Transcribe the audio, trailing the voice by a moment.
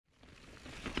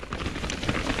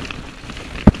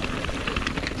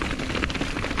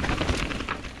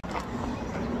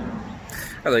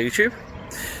Hello YouTube.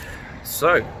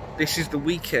 So this is the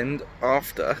weekend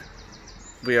after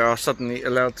we are suddenly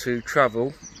allowed to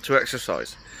travel to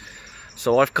exercise.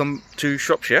 So I've come to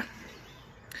Shropshire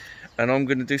and I'm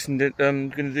going to do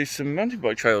some mountain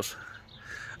bike trails.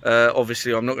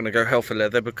 Obviously I'm not going to go hell for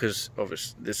leather because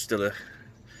obviously there's still a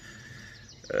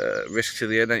risk to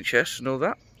the NHS and all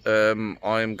that.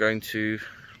 I am going to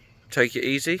take it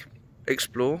easy,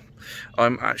 explore.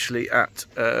 I'm actually at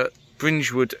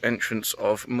Bringewood entrance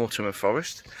of Mortimer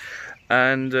Forest,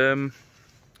 and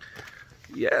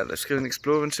yeah, let's go and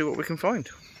explore and see what we can find.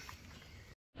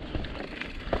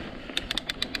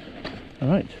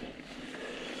 Alright,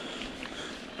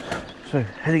 so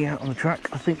heading out on the track.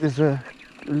 I think there's a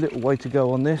little way to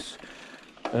go on this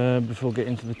before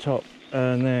getting to the top,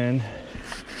 and then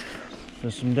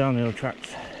there's some downhill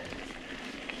tracks.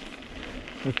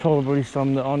 There's probably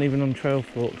some that aren't even on trail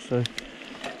forks, so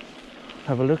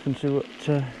have a look and see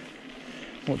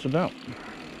what's about.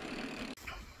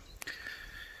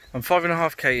 I'm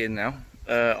 5.5k in now.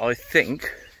 I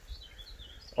think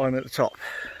I'm at the top,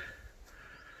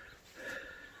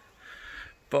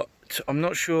 but I'm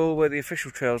not sure where the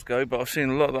official trails go, but I've seen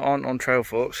a lot that aren't on trail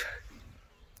forks.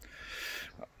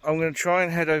 I'm going to try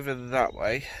and head over that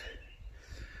way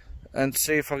and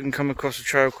see if I can come across a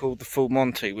trail called the Full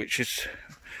Monty, which is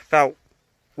about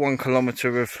 1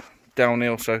 kilometre of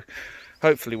downhill, so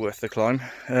hopefully worth the climb,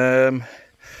 and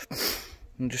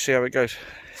just see how it goes.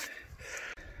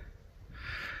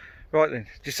 Right then,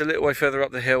 just a little way further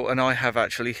up the hill and I have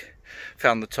actually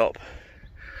found the top,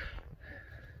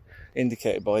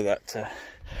 indicated by that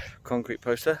concrete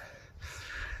poster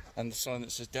and the sign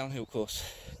that says downhill course.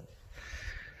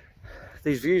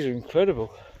 These views are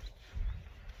incredible,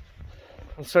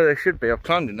 and so they should be. I've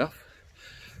climbed enough.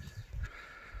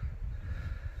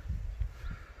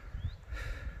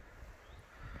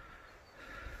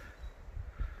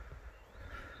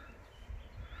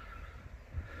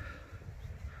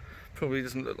 Probably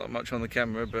doesn't look like much on the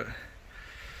camera, but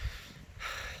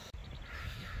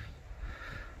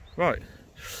right,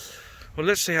 well,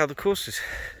 let's see how the course is.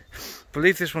 I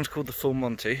believe this one's called the Full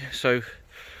Monty, so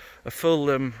a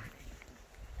full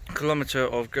kilometre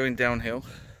of going downhill.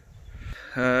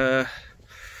 Yeah,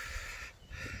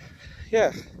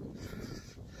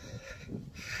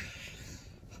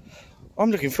 I'm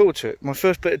looking forward to it. My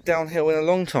first bit of downhill in a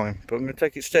long time, but I'm going to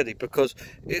take it steady because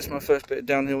it's my first bit of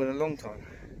downhill in a long time.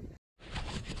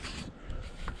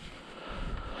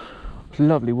 It's a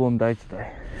lovely warm day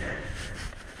today.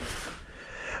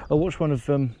 I watched one of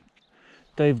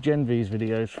Dave Genvy's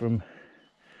videos from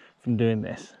doing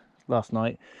this last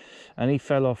night, and he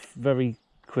fell off very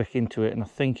quick into it, and I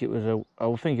think it was a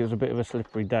bit of a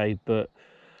slippery day, but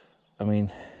I mean,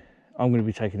 I'm going to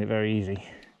be taking it very easy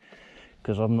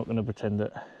because I'm not going to pretend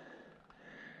that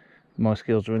my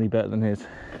skills are any better than his.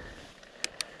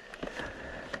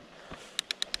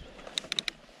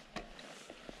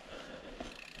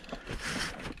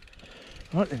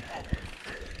 Right then,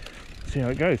 see how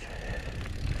it goes.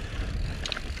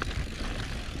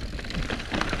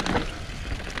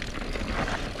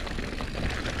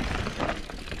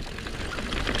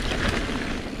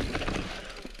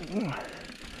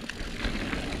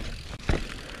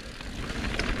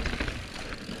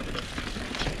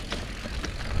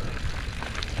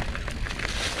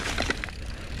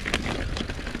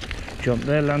 Jump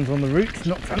there, lands on the roots,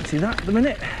 not fancy that at the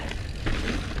minute.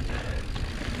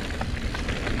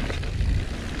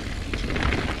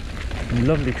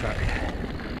 Lovely track.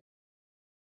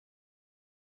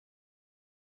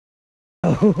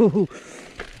 Oh,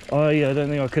 I don't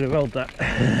think I could have held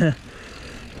that.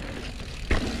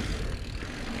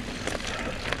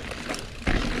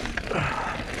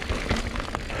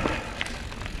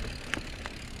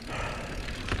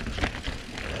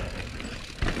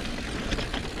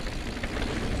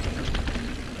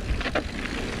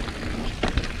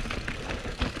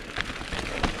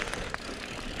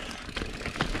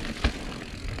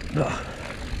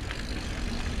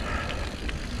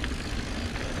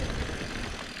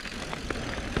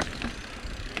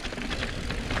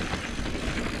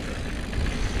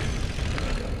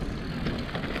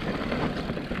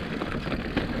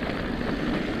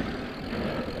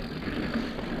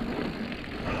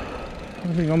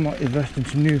 I think I might invest in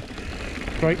some new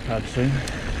brake pads soon.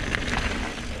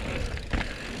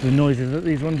 The noises that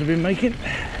these ones have been making.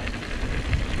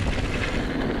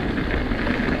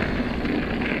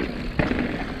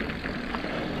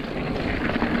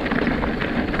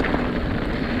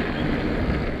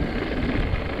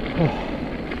 Oh,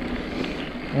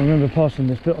 I remember passing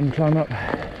this bit on the climb up.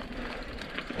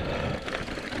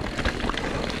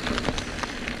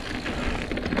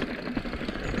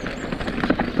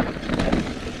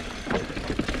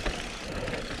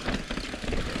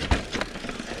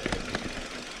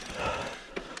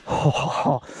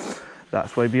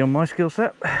 That's way beyond my skill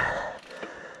set.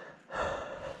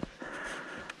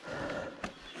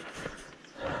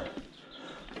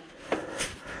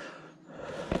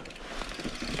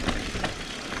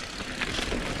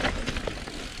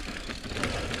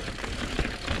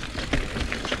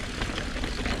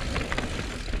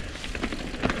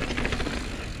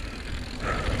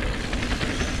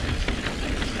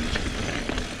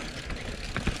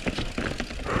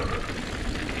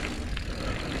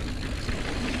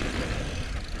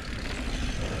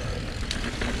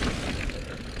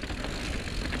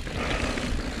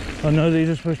 I know these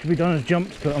are supposed to be done as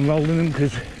jumps, but I'm rolling them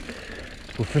because,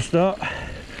 well, for a start,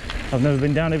 I've never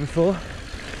been down here before.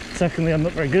 Secondly, I'm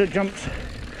not very good at jumps.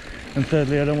 And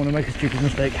thirdly, I don't want to make a stupid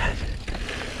mistake.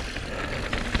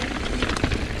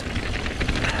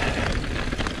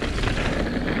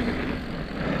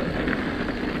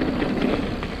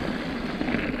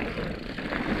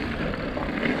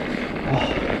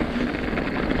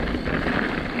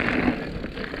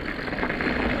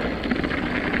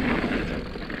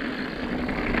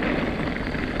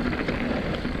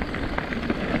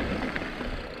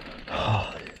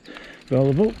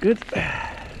 Rollable, good.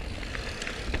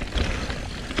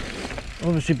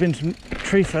 Obviously been some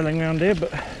tree felling around here,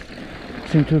 but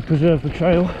seem to have preserved the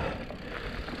trail.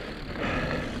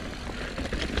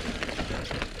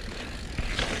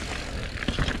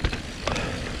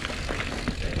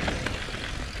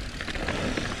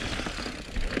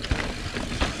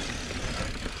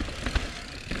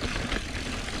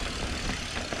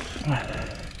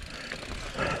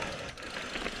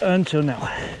 Until now.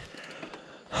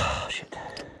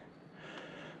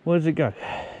 Where does it go?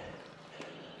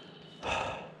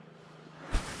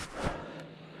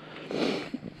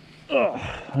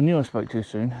 Oh, I knew I spoke too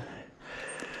soon.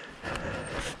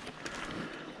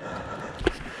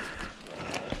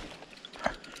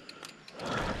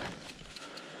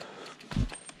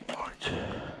 Right.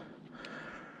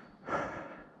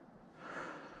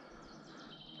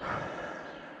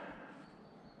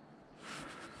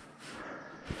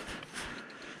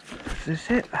 Is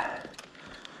this it?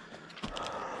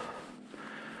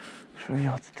 It's really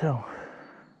hard to tell.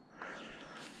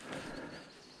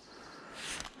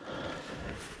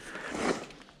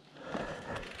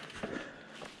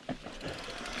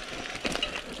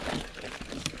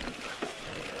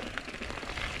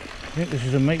 I think this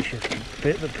is a makeshift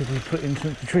bit that people have put in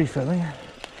since the tree felling.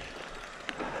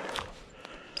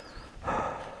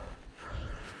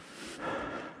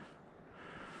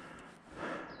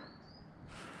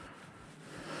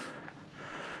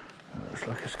 Looks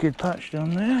like a skid patch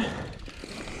down there.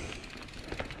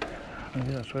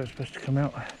 Maybe that's where it's supposed to come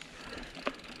out.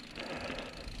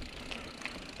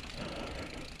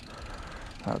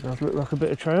 That does look like a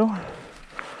bit of trail.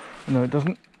 No, it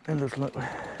doesn't. It looks like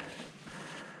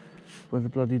where the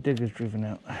bloody digger's driven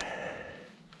out.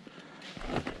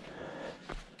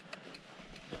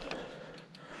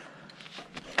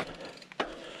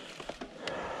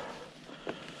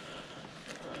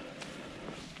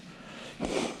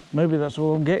 Maybe that's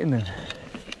all I'm getting then.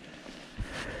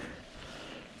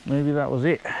 Maybe that was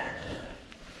it.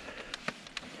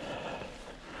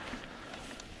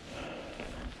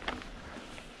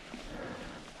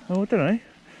 Oh, I don't know.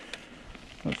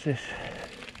 What's this?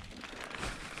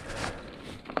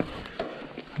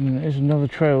 I mean, there's another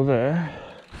trail there,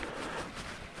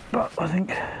 but I think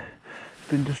it's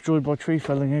been destroyed by tree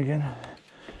felling again.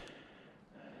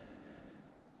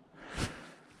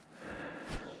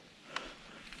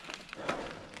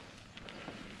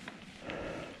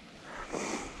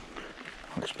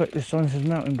 I expect this sign says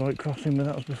mountain bike crossing, but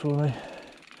that was before they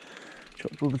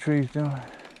chopped all the trees down.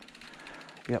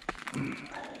 Yep.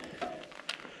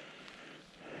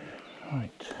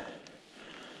 Right.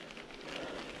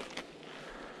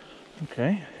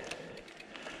 Okay.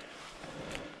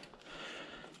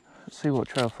 Let's see what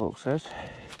Trail Fork says.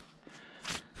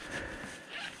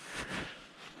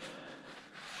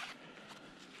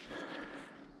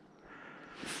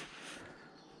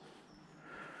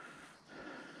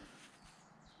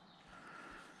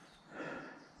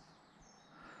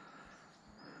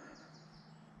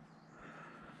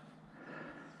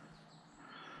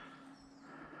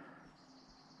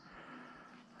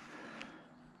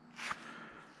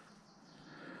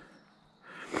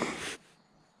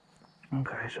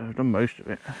 Okay, so I've done most of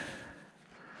it.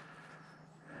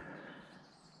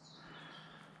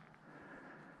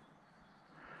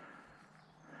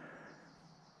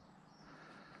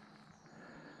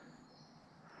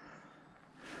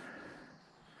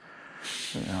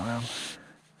 I am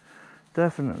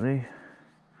definitely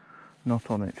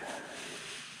not on it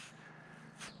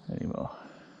anymore.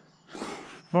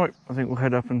 Right, I think we'll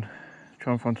head up and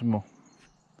try and find some more.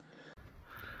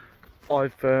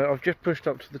 I've just pushed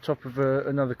up to the top of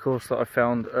another course that I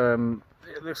found.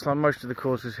 It looks like most of the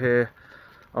courses here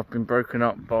have been broken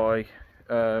up by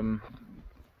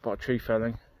tree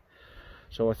felling.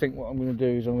 So I think what I'm going to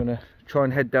do is I'm going to try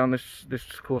and head down this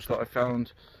course that I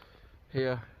found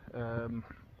here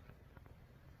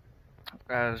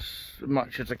as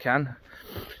much as I can,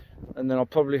 and then I'll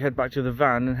probably head back to the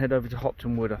van and head over to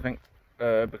Hopton Wood, I think,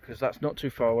 because that's not too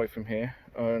far away from here,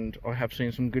 and I have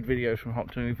seen some good videos from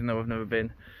Hopton even though I've never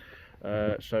been,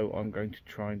 so I'm going to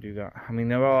try and do that. I mean,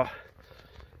 there are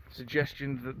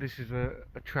suggestions that this is a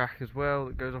track as well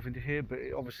that goes off into here, but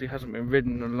it obviously hasn't been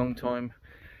ridden in a long time,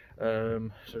 so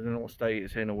I don't know what state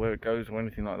it's in or where it goes or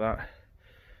anything like that,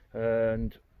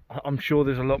 and I'm sure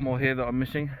there's a lot more here that I'm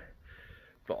missing,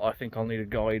 but I think I'll need a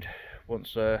guide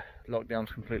once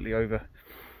lockdown's completely over,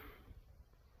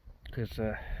 because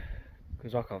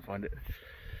I can't find it.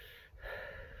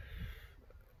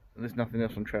 And there's nothing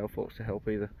else on Trail Forks to help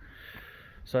either.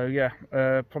 So yeah,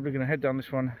 probably going to head down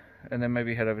this one and then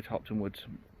maybe head over to Hopton Woods.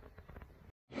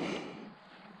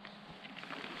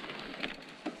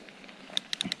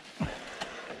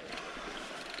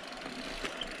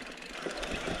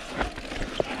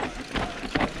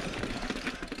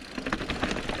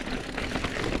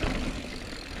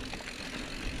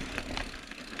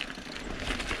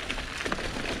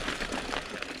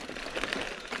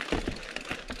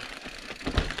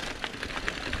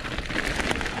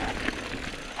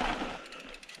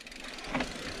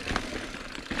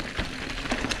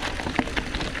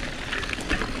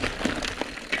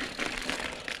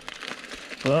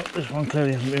 Well, this one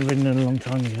clearly hasn't been ridden in a long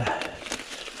time either.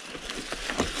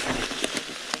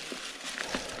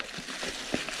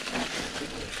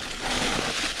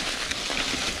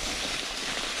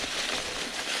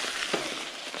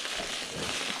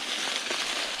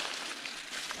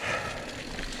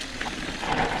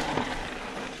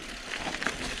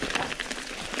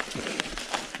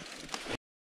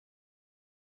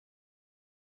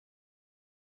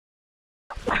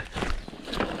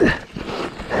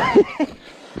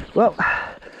 Well,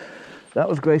 that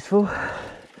was graceful.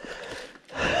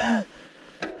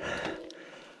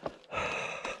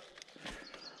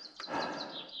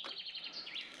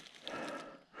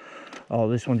 Oh,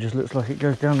 this one just looks like it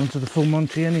goes down onto the full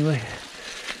Monty anyway.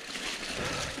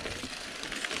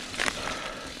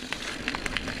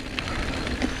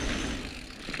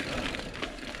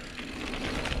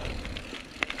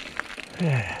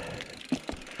 Yeah.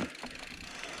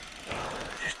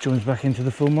 Just joins back into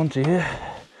the full Monty here.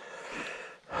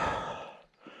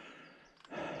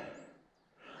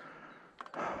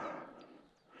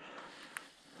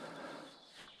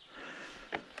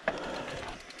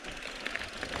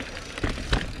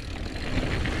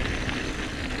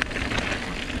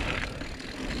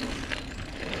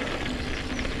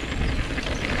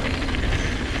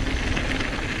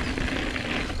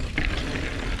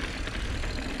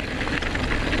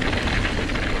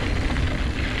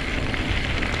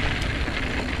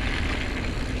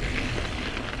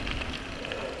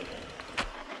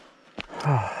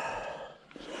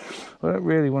 I don't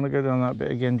really want to go down that bit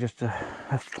again just to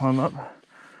have to climb up.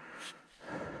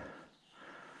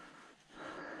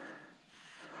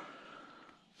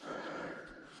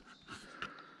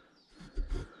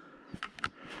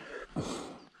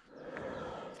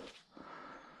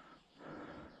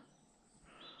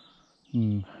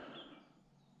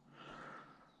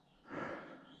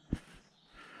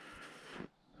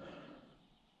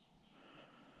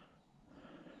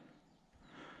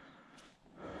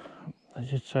 I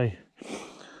should say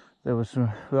there was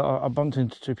some. I bumped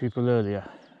into two people earlier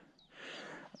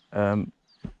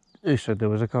who said there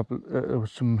was there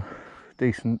was some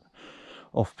decent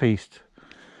off-piste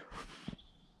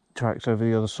tracks over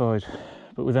the other side,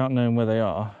 but without knowing where they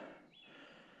are,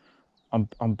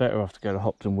 I'm better off to go to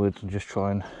Hopton Woods and just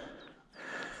try and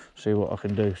see what I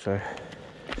can do. So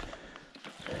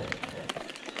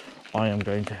I am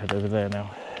going to head over there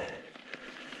now.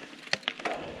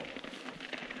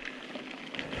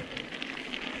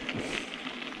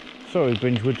 Sorry,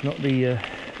 Bringewood's not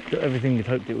everything you'd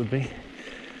hoped it would be.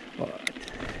 Right.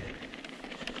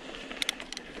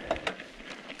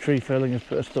 Tree felling has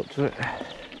put a stop to it.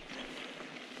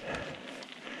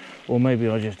 Or maybe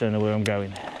I just don't know where I'm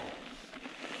going.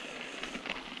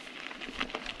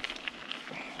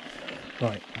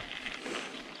 Right.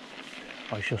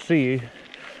 I shall see you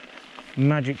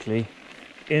magically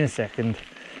in a second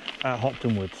at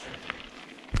Hopton Woods.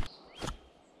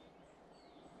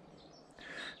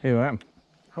 Here I am,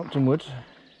 Hopton Woods,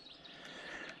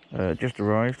 just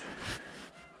arrived.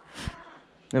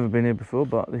 Never been here before,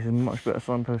 but this is much better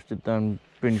signposted than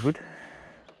Bringewood.